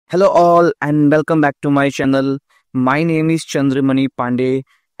Hello all and welcome back to my channel. My name is Chandramani Pandey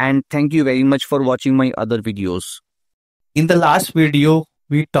and thank you very much for watching my other videos. In the last video,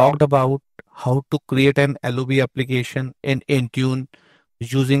 we talked about how to create an LOB application in Intune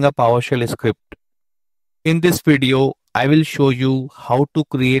using a PowerShell script. In this video, I will show you how to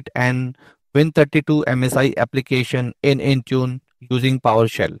create an Win32 MSI application in Intune using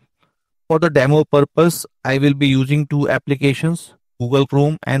PowerShell. For the demo purpose, I will be using two applications, Google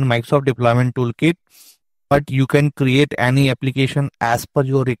Chrome and Microsoft Deployment Toolkit, but you can create any application as per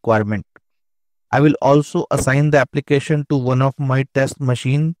your requirement. I will also assign the application to one of my test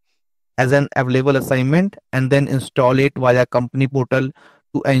machine as an available assignment and then install it via company portal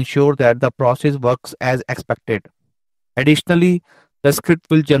to ensure that the process works as expected. Additionally, the script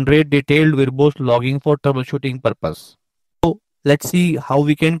will generate detailed verbose logging for troubleshooting purpose. So let's see how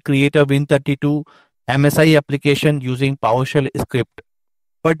we can create a Win32 MSI application using PowerShell script.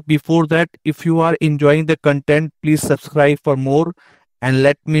 But before that, if you are enjoying the content, please subscribe for more and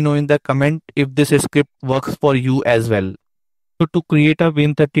let me know in the comment if this script works for you as well. So to create a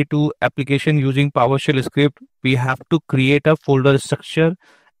Win32 application using PowerShell script, we have to create a folder structure,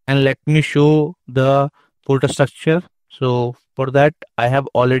 and let me show the folder structure. So for that, I have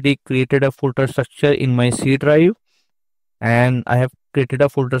already created a folder structure in my C drive, and I have created a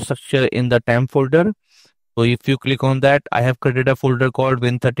folder structure in the temp folder. So if you click on that, I have created a folder called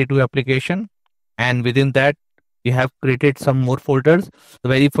Win32 application, and within that we have created some more folders. The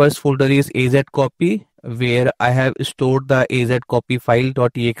very first folder is AZ copy, where I have stored the AZ copy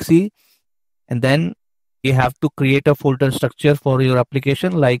file.exe, and then you have to create a folder structure for your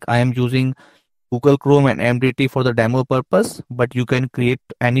application. Like I am using Google Chrome and MDT for the demo purpose, but you can create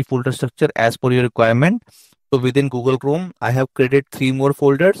any folder structure as per your requirement. So within Google Chrome, I have created three more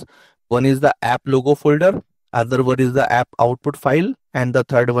folders. One is the app logo folder, other one is the app output file, and the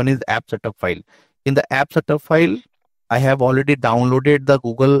third one is app setup file. In the app setup file, I have already downloaded the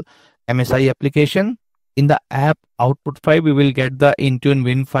Google MSI application. In the app output file, we will get the Intune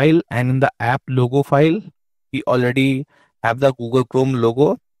Win file, and in the app logo file, we already have the Google Chrome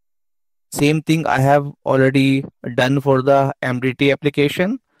logo. Same thing I have already done for the MDT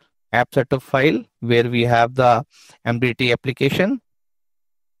application app setup file, where we have the MDT application.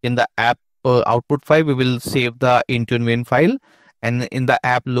 In the app output file, we will save the Intune Win file, and in the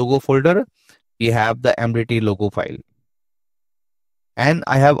app logo folder, we have the MDT logo file. And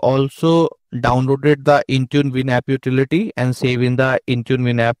I have also downloaded the Intune Win app utility and save in the Intune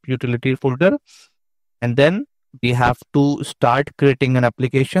Win app utility folder. And then we have to start creating an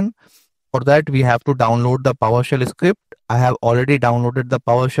application. For that, we have to download the PowerShell script. I have already downloaded the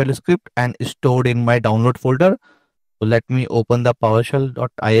PowerShell script and stored in my download folder. So let me open the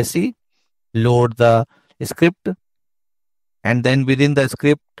PowerShell.isc, load the script, and then within the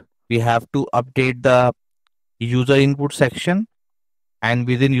script, we have to update the user input section. And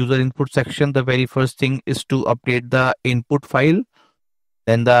within user input section, the very first thing is to update the input file,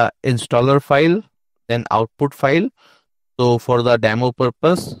 then the installer file, then output file. So for the demo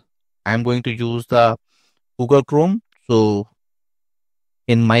purpose, I'm going to use the Google Chrome. So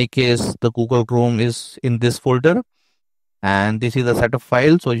in my case, the Google Chrome is in this folder, and this is the setup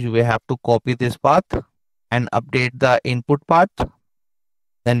file. So you will have to copy this path and update the input path.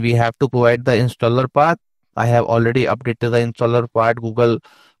 Then we have to provide the installer path. I have already updated the installer path, Google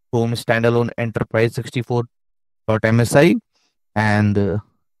Chrome standalone enterprise 64.msi, and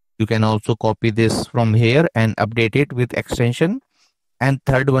you can also copy this from here and update it with extension. And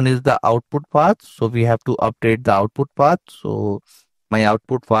third one is the output path. So we have to update the output path. So my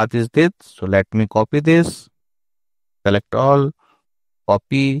output path is this. So let me copy this, select all,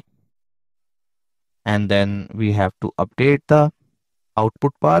 copy, and then we have to update the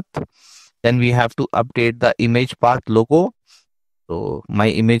output path. Then we have to update the image path logo. So my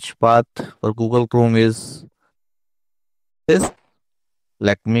image path for Google Chrome is this.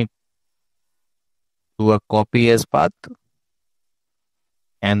 Let me do a copy as path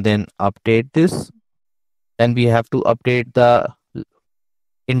and then update this. Then we have to update the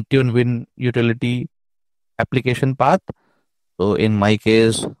Intune Win utility application path. So in my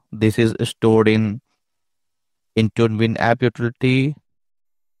case, this is stored in Intune Win app utility.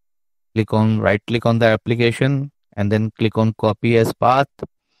 Right click on the application and then click on copy as path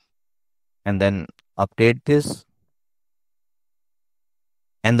and then update this.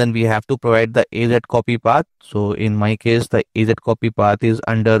 And then we have to provide the AZ copy path. So in my case, the AZ copy path is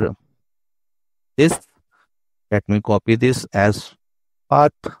under this. Let me copy this as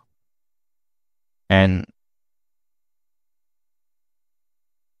path and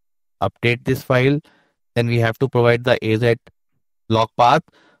update this file. Then we have to provide the AZ log path.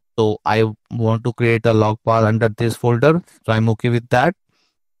 So I want to create a log file under this folder. So I'm okay with that.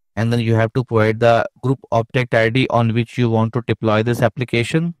 And then you have to provide the group object ID on which you want to deploy this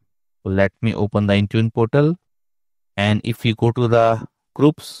application. So let me open the Intune portal. And if you go to the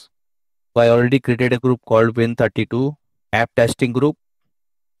groups, so I already created a group called Win32 App Testing Group.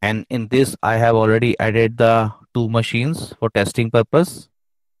 And in this, I have already added the two machines for testing purpose.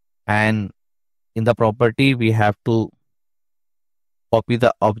 And in the property, we have to copy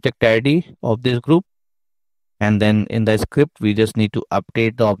the object ID of this group. And then in the script, we just need to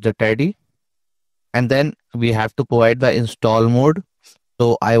update the object ID. And then we have to provide the install mode.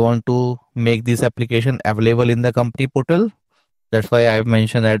 So I want to make this application available in the company portal. That's why I've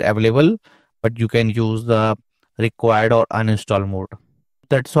mentioned that available, but you can use the required or uninstall mode.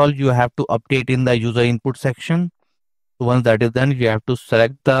 That's all you have to update in the user input section. So once that is done, you have to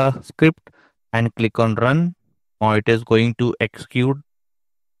select the script and click on run. Now it is going to execute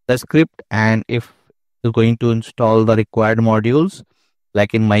the script, and if it's going to install the required modules,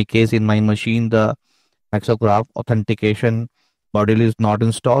 like in my case, in my machine, the Microsoft Graph authentication module is not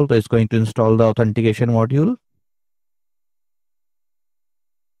installed, so it's going to install the authentication module.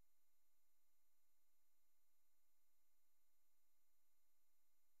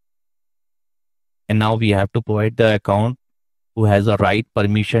 And now we have to provide the account who has a right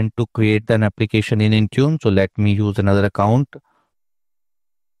permission to create an application in Intune. So let me use another account.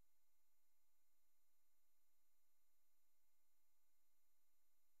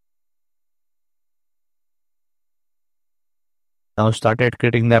 Now started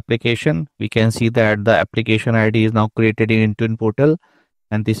creating the application. We can see that the application ID is now created in Intune portal,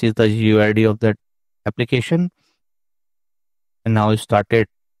 and this is the UID of that application. And now it started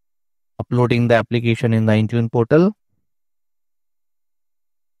uploading the application in the Intune portal.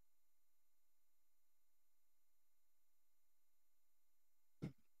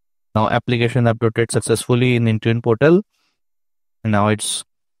 Now application uploaded successfully in Intune portal, and now it's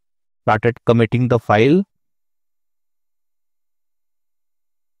started committing the file.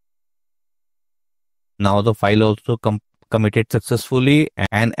 Now the file also committed successfully,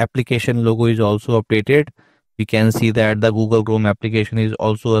 and application logo is also updated. We can see that the Google Chrome application is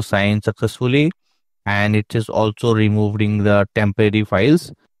also assigned successfully, and it is also removing the temporary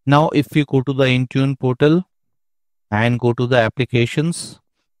files. Now if we go to the Intune portal and go to the applications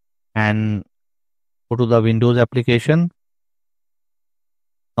and go to the Windows application,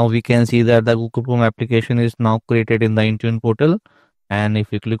 now we can see that the Google Chrome application is now created in the Intune portal. And if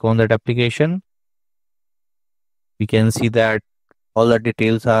you click on that application, we can see that all the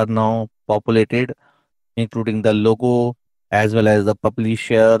details are now populated, including the logo as well as the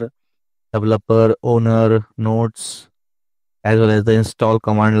publisher, developer, owner, notes, as well as the install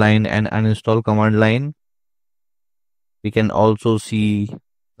command line and uninstall command line. We can also see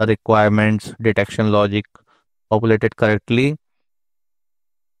the requirements, detection logic populated correctly.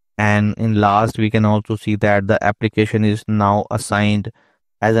 And in last, we can also see that the application is now assigned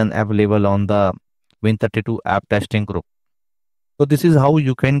as an available on the Win32 app testing group. So this is how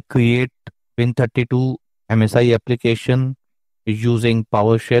you can create Win32 MSI application using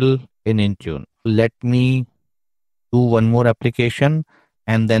PowerShell in Intune. Let me do one more application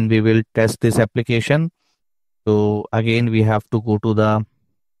and then we will test this application. So again, we have to go to the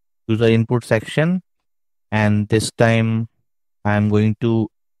user input section, and this time I'm going to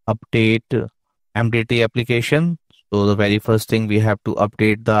update MDT application. So the very first thing, we have to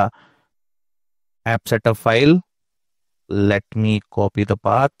update the app setup file. Let me copy the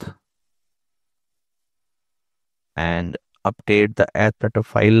path and update the app setup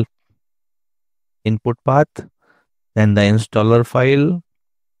file input path, then the installer file.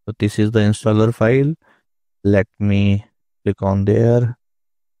 So this is the installer file. Let me click on there,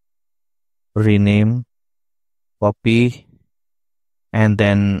 rename, copy, and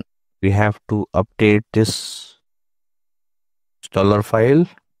then we have to update this installer file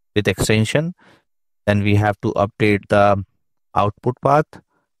with extension. Then we have to update the output path.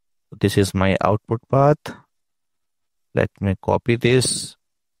 This is my output path. Let me copy this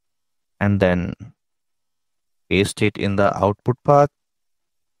and then paste it in the output path.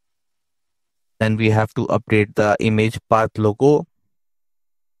 Then we have to update the image path logo.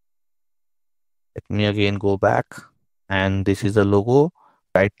 Let me again go back, and this is the logo.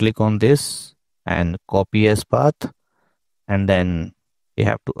 Right click on this and copy as path, and then we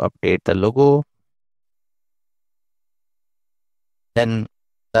have to update the logo. Then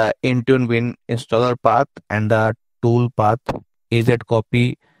the Intune Win installer path and the tool path is that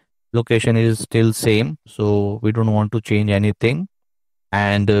copy location is still same, so we don't want to change anything.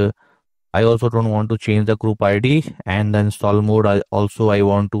 And I also don't want to change the group ID, and the install mode I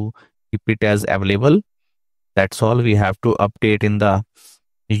want to keep it as available. That's all. We have to update in the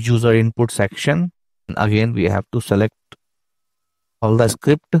user input section. And again, we have to select all the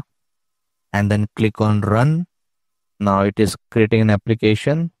script and then click on run. Now it is creating an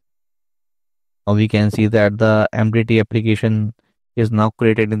application. Now we can see that the MDT application is now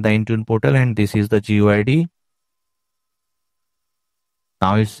created in the Intune portal, and this is the GUID.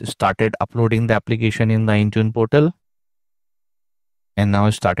 Now it's started uploading the application in the Intune portal, and now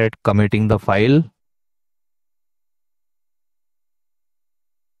it started committing the file.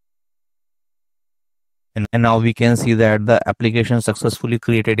 And now we can see that the application successfully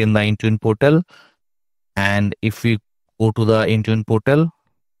created in the Intune portal. And if we go to the Intune portal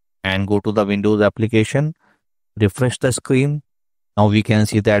and go to the Windows application, refresh the screen, now we can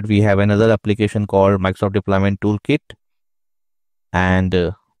see that we have another application called Microsoft Deployment Toolkit.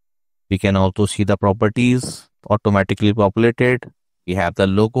 And we can also see the properties automatically populated. We have the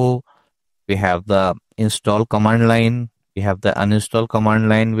logo, we have the install command line, we have the uninstall command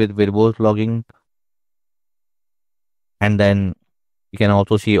line with verbose logging. And then you can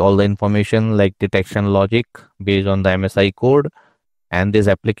also see all the information like detection logic based on the MSI code. And this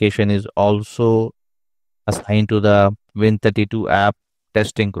application is also assigned to the Win32 app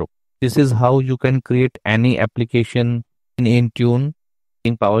testing group. This is how you can create any application in Intune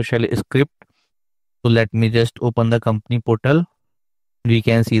in PowerShell script. So let me just open the company portal. We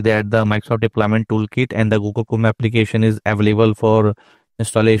can see that the Microsoft Deployment Toolkit and the Google Chrome application is available for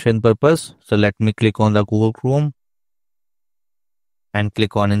installation purpose. So let me click on the Google Chrome and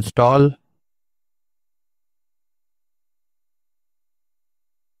click on install.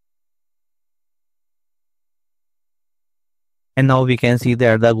 And now we can see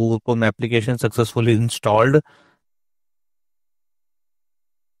that the Google Chrome application successfully installed.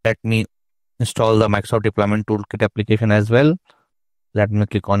 Let me install the Microsoft Deployment Toolkit application as well. Let me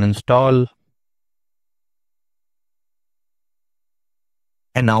click on install.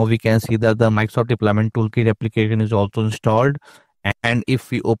 And now we can see that the Microsoft Deployment Toolkit application is also installed. And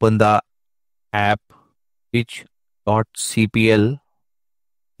if we open the app which.cpl,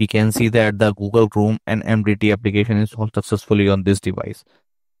 we can see that the Google Chrome and MDT application is all successfully on this device.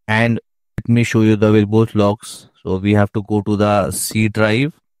 And let me show you the verbose logs. So we have to go to the C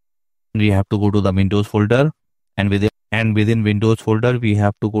drive. We have to go to the Windows folder, and within Windows folder we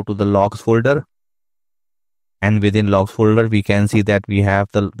have to go to the logs folder. And within logs folder we can see that we have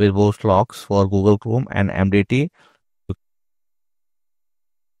the verbose logs for Google Chrome and MDT.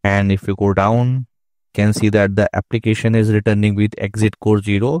 And if you go down, you can see that the application is returning with exit code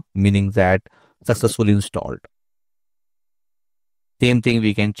 0, meaning that successfully installed. Same thing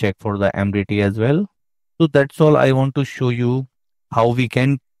we can check for the MDT as well. So that's all I want to show you how we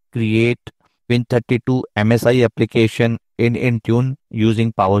can create Win32 MSI application in Intune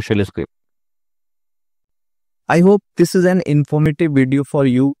using PowerShell script. I hope this is an informative video for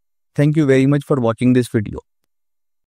you. Thank you very much for watching this video.